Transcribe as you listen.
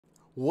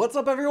What's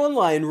up everyone,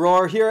 Lion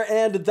Roar here,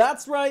 and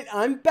that's right,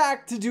 I'm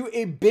back to do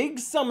a big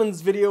summons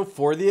video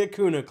for the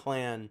ACUNA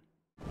clan.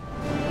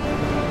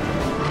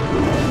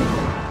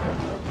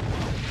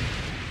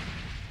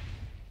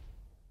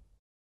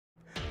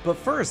 But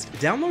first,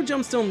 download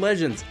Gemstone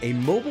Legends, a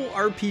mobile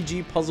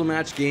RPG puzzle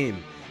match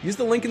game. Use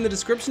the link in the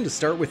description to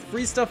start with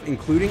free stuff,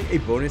 including a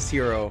bonus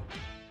hero.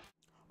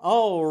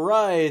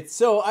 Alright,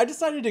 so I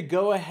decided to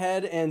go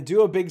ahead and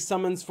do a big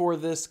summons for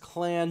this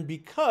clan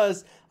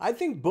because I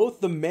think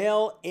both the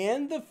male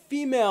and the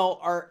female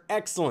are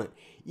excellent,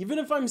 even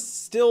if I'm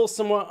still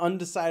somewhat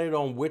undecided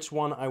on which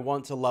one I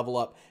want to level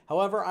up.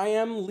 However, I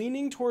am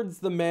leaning towards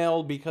the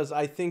male because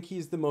I think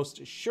he's the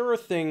most sure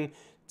thing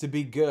to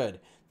be good.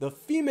 The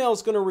female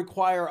is going to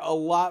require a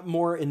lot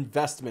more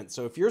investment,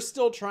 so if you're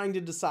still trying to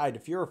decide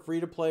if you're a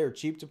free-to-play or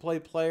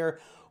cheap-to-play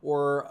player,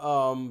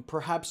 or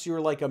perhaps you're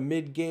like a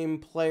mid-game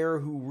player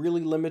who really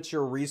limits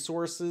your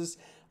resources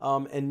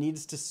and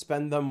needs to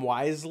spend them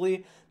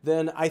wisely,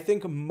 then I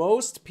think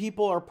most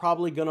people are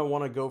probably going to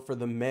want to go for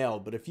the male.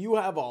 But if you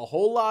have a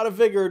whole lot of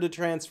vigor to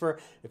transfer,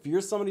 if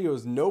you're somebody who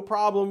has no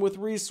problem with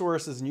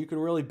resources and you can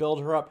really build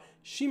her up,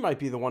 she might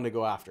be the one to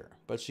go after.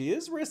 But she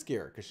is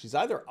riskier because she's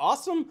either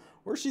awesome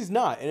or she's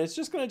not, and it's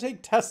just going to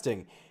take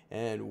testing.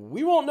 And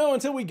we won't know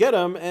until we get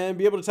them and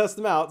be able to test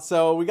them out,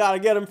 so we gotta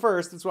get them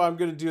first. That's why I'm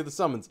gonna do the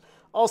summons.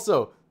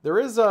 Also, there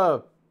is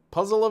a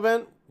puzzle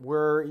event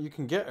where you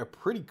can get a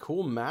pretty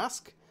cool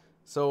mask,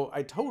 so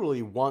I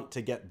totally want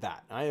to get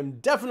that. I am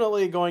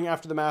definitely going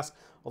after the mask,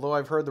 although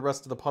I've heard the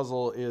rest of the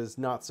puzzle is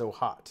not so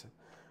hot.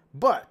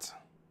 But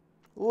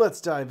let's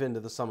dive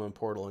into the summon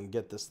portal and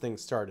get this thing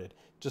started.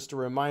 Just a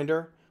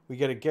reminder, we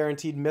get a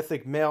guaranteed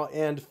mythic male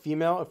and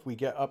female if we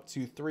get up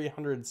to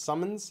 300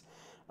 summons.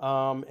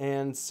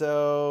 And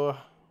so,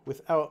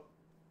 without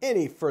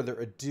any further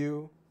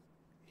ado,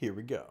 here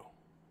we go.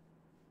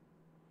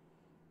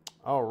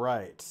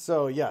 Alright,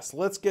 so yes,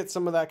 let's get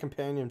some of that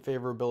companion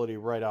favorability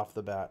right off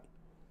the bat.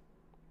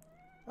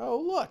 Oh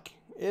look,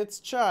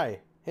 it's Chai.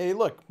 Hey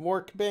look,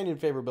 more companion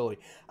favorability.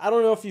 I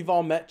don't know if you've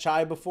all met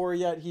Chai before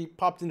yet. He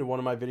popped into one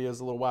of my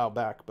videos a little while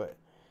back, but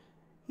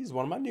he's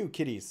one of my new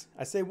kitties.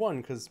 I say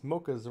one because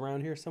Mocha's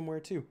around here somewhere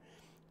too.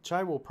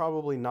 Chai will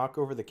probably knock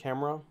over the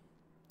camera.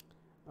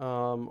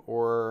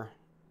 Or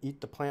eat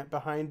the plant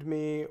behind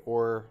me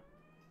or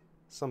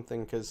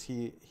something because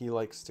he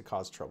likes to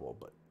cause trouble,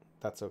 but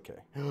that's okay.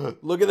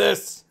 Look at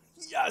this!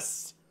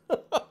 Yes!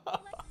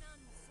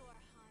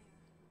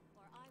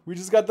 We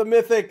just got the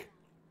mythic!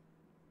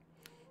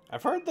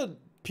 I've heard that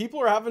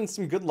people are having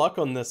some good luck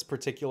on this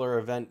particular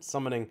event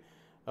summoning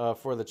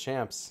for the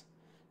champs.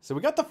 So we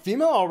got the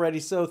female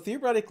already, so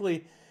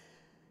theoretically,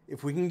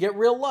 if we can get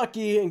real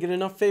lucky and get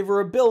enough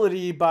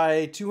favorability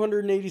by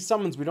 280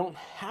 summons, we don't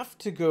have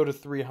to go to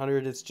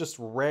 300. It's just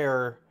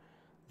rare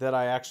that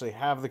I actually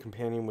have the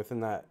companion within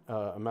that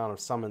amount of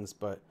summons.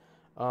 But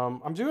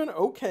I'm doing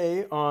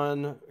okay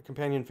on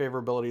companion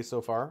favorability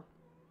so far.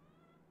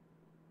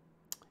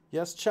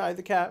 Yes, Chai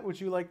the cat, would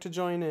you like to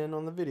join in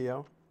on the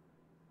video?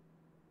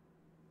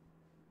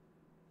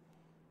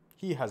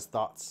 He has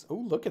thoughts. Oh,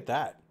 look at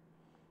that.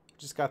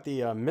 Just got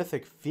the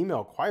mythic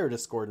female choir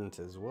discordant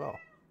as well.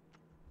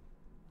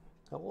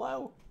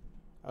 Hello?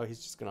 Oh,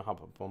 he's just gonna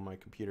hop up on my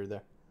computer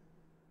there.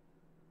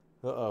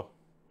 Uh-oh.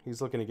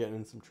 He's looking to get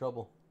in some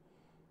trouble.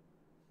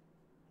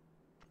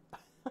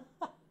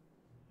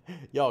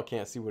 Y'all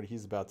can't see what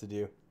he's about to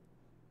do.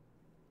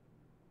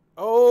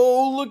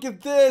 Oh, look at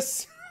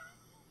this!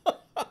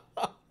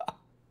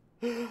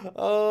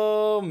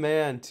 Oh,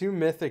 man. 2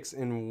 mythics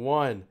in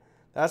one.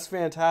 That's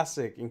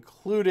fantastic,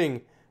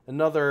 including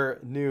another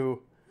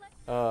new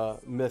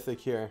mythic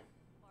here.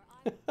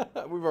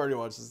 We've already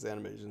watched this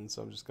animation,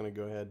 so I'm just going to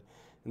go ahead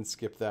and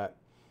skip that.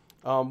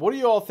 What do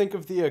you all think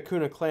of the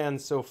ACUNA clan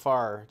so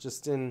far?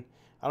 Just in,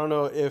 I don't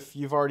know if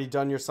you've already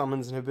done your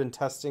summons and have been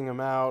testing them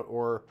out,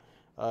 or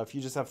if you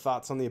just have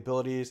thoughts on the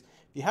abilities.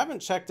 If you haven't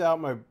checked out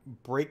my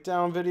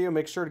breakdown video,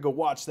 make sure to go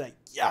watch that.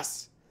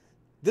 Yes!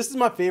 This is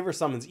my favorite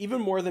summons,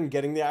 even more than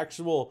getting the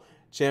actual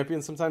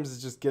champion. Sometimes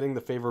it's just getting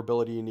the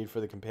favorability you need for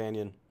the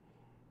companion.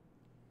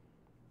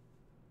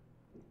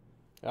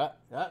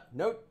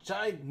 No,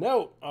 Chai,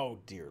 no! Oh,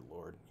 dear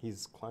Lord.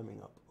 He's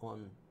climbing up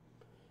on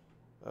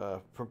a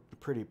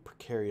pretty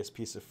precarious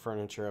piece of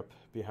furniture up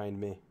behind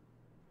me.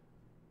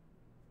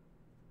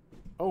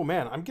 Oh,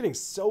 man, I'm getting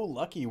so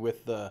lucky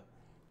with the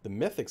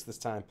mythics this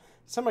time.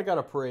 This time I got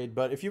a parade,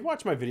 but if you've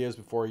watched my videos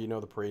before, you know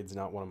the parade's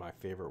not one of my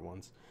favorite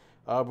ones.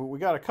 But we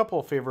got a couple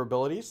of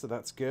favorabilities, so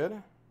that's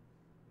good.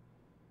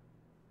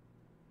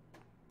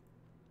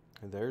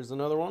 And there's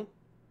another one.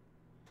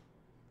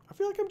 I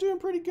feel like I'm doing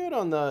pretty good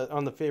on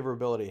the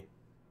favorability.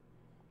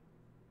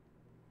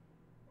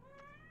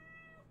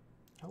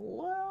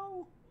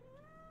 Hello?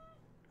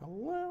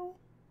 Hello?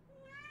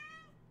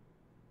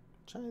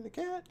 Chai the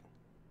cat?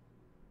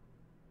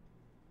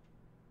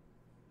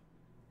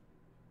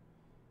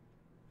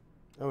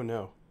 Oh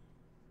no.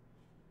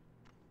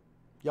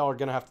 Y'all are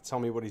gonna have to tell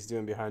me what he's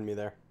doing behind me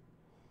there.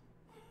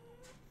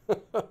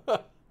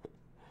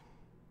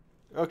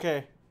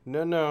 Okay.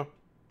 No, no.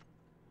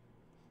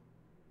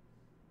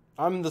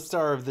 I'm the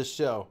star of this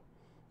show.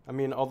 I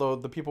mean, although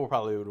the people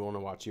probably would want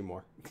to watch you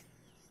more.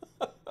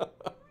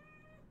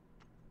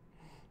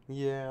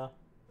 Yeah.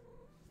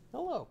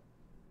 Hello.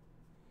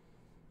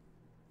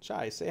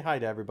 Chai, say hi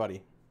to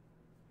everybody.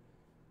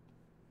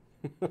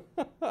 In the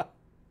breaking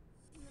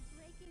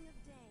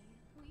of day,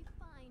 we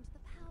find the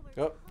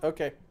power Oh,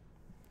 okay.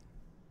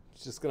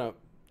 He's just gonna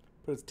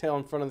put his tail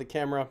in front of the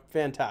camera.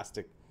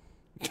 Fantastic.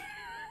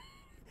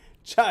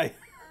 Chai.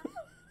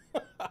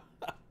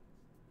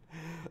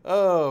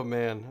 Oh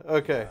man.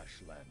 Okay.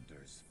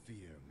 Ashlanders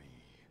fear me.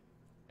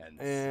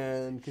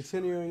 And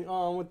continuing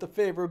on with the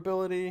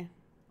favorability.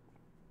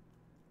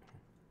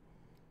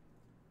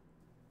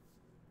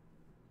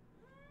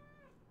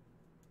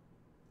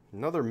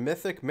 Another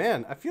mythic.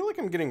 Man, I feel like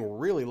I'm getting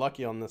really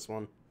lucky on this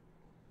one.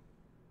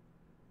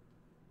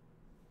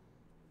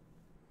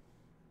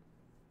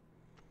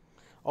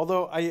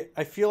 Although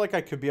I feel like I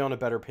could be on a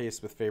better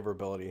pace with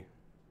favorability.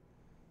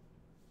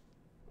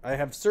 I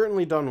have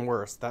certainly done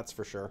worse, that's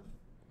for sure.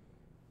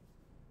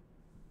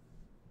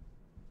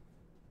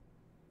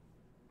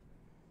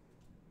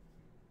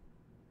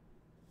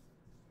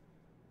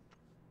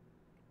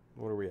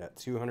 What are we at?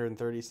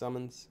 230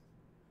 summons?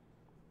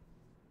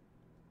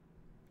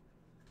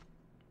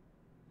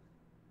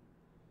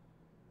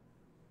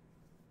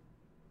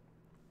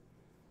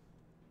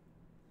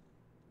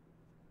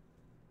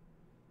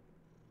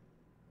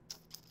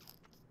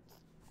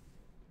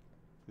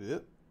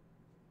 Yep.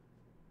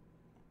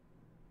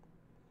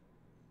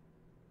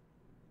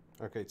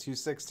 Okay,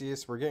 260.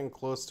 So we're getting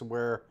close to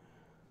where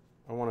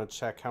I want to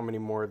check how many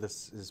more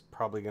this is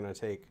probably going to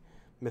take.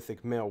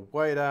 Mythic Male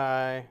White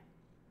Eye.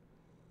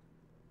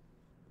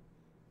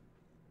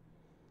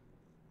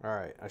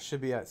 Alright, I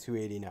should be at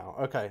 280 now.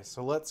 Okay,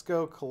 so let's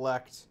go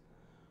collect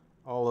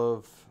all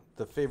of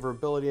the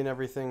favorability and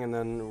everything, and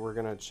then we're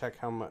going to check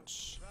how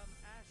much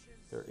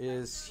there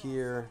is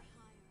here.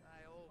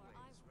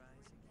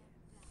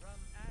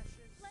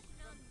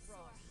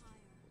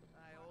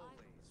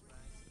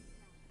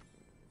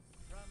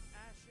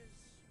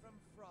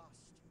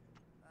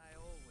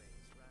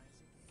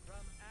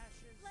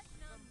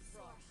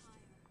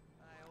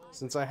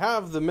 Since I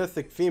have the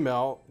mythic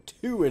female,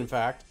 2 in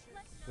fact,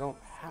 I don't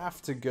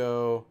have to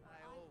go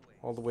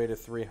all the way to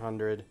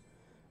 300.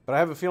 But I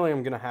have a feeling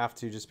I'm going to have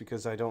to just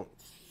because I don't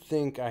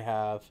think I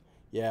have.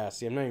 Yeah,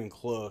 see, I'm not even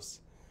close.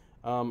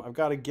 I've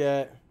got to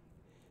get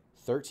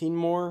 13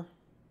 more.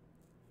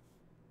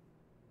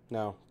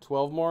 No,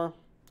 12 more.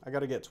 I got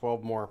to get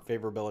 12 more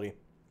favorability.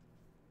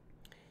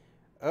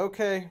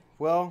 Okay,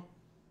 well,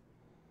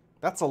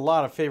 that's a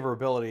lot of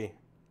favorability.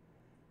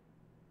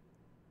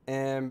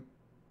 And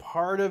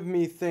part of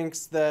me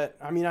thinks that,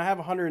 I mean, I have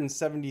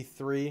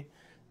 173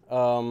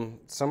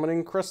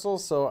 summoning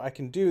crystals, so I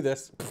can do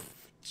this.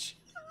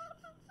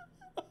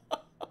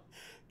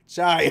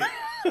 Chai.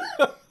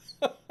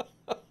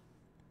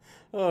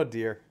 Oh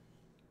dear.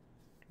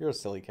 You're a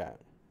silly cat.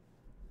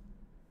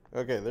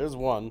 Okay, there's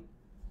one.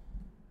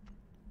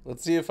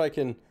 Let's see if I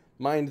can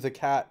mind the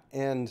cat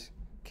and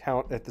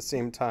count at the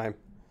same time.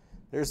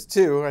 There's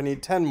 2. I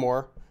need 10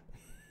 more.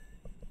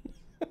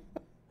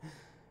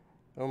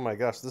 Oh my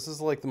gosh, this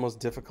is like the most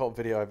difficult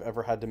video I've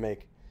ever had to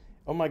make.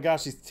 Oh my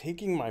gosh, he's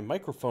taking my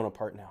microphone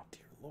apart now.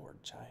 Dear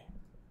Lord, Chai.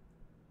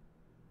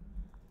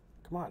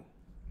 Come on.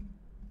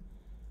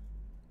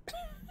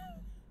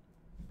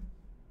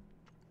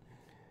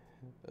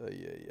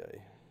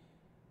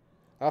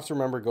 I have to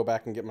remember to go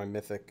back and get my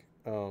mythic,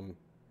 my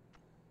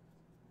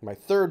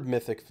 3rd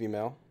mythic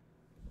female.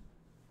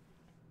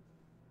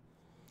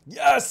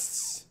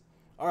 Yes!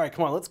 Alright,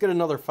 come on, let's get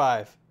another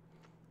 5.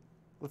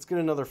 Let's get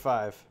another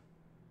 5.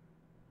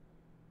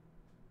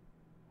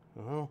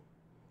 Oh,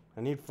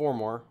 I need 4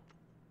 more.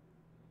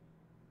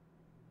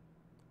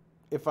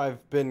 If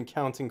I've been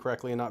counting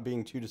correctly and not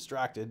being too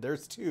distracted.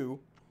 There's 2.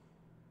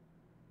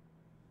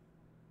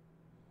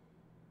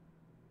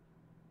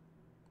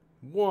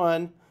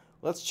 One.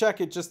 Let's check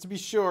it just to be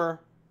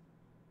sure.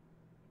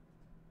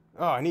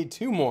 Oh, I need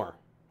 2 more.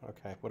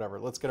 Okay, whatever.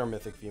 Let's get our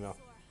mythic female.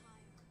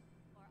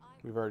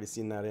 We've already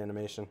seen that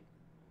animation.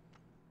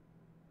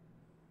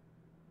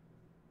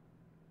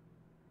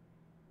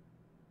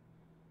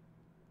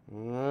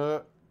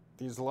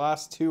 These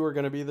last 2 are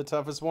going to be the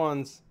toughest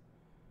ones.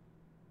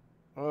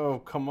 Oh,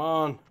 come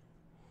on.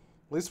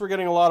 At least we're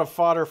getting a lot of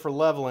fodder for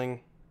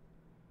leveling.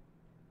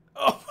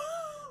 Oh.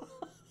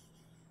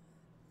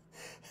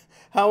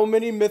 How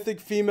many mythic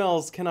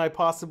females can I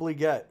possibly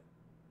get?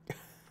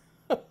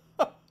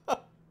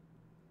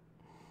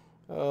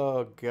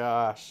 Oh,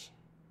 gosh.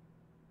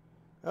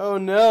 Oh,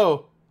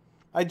 no.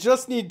 I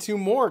just need 2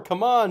 more.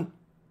 Come on.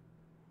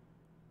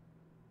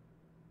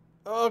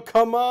 Oh,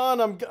 come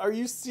on. Are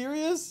you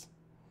serious?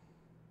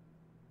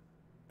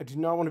 I do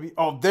not want to be...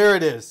 Oh, there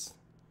it is.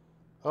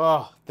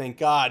 Oh, thank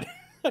God.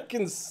 I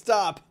can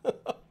stop.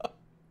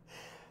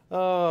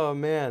 Oh,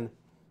 man.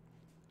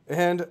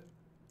 And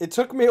it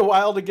took me a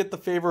while to get the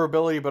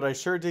favorability, but I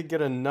sure did get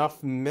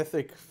enough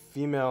mythic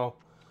female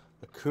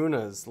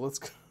ACUNAs. Let's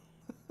go.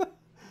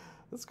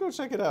 Let's go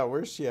check it out.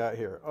 Where's she at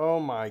here? Oh,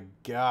 my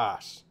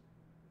gosh.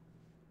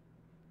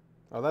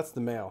 Oh, that's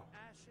the male.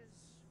 Ashes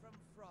from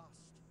frost.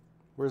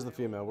 Where's the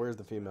female? Where's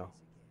the female?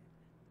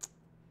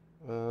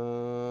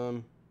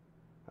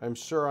 I'm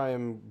sure I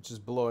am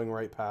just blowing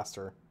right past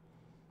her.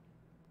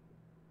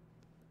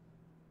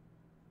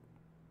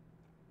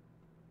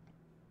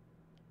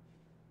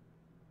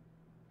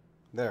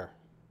 There.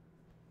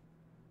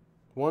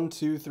 1,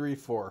 2, 3,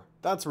 4.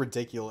 That's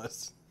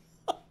ridiculous.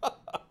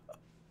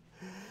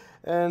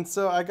 And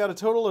so I got a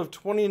total of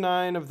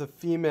 29 of the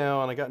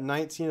female and I got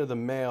 19 of the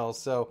male.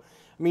 So,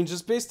 I mean,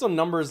 just based on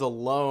numbers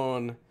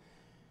alone,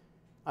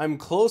 I'm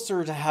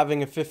closer to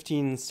having a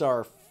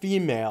 15-star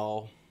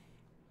female.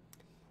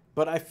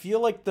 But I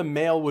feel like the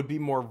male would be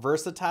more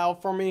versatile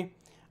for me.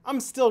 I'm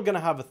still going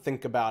to have a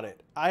think about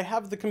it. I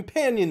have the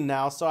companion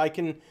now, so I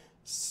can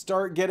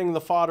start getting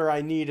the fodder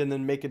I need and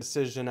then make a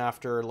decision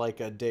after like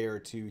a day or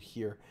two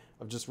here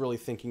of just really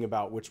thinking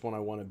about which one I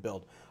want to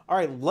build. All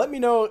right, let me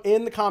know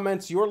in the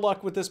comments your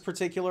luck with this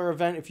particular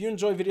event. If you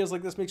enjoy videos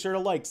like this, make sure to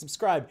like,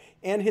 subscribe,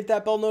 and hit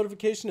that bell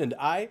notification, and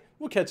I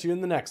will catch you in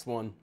the next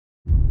one.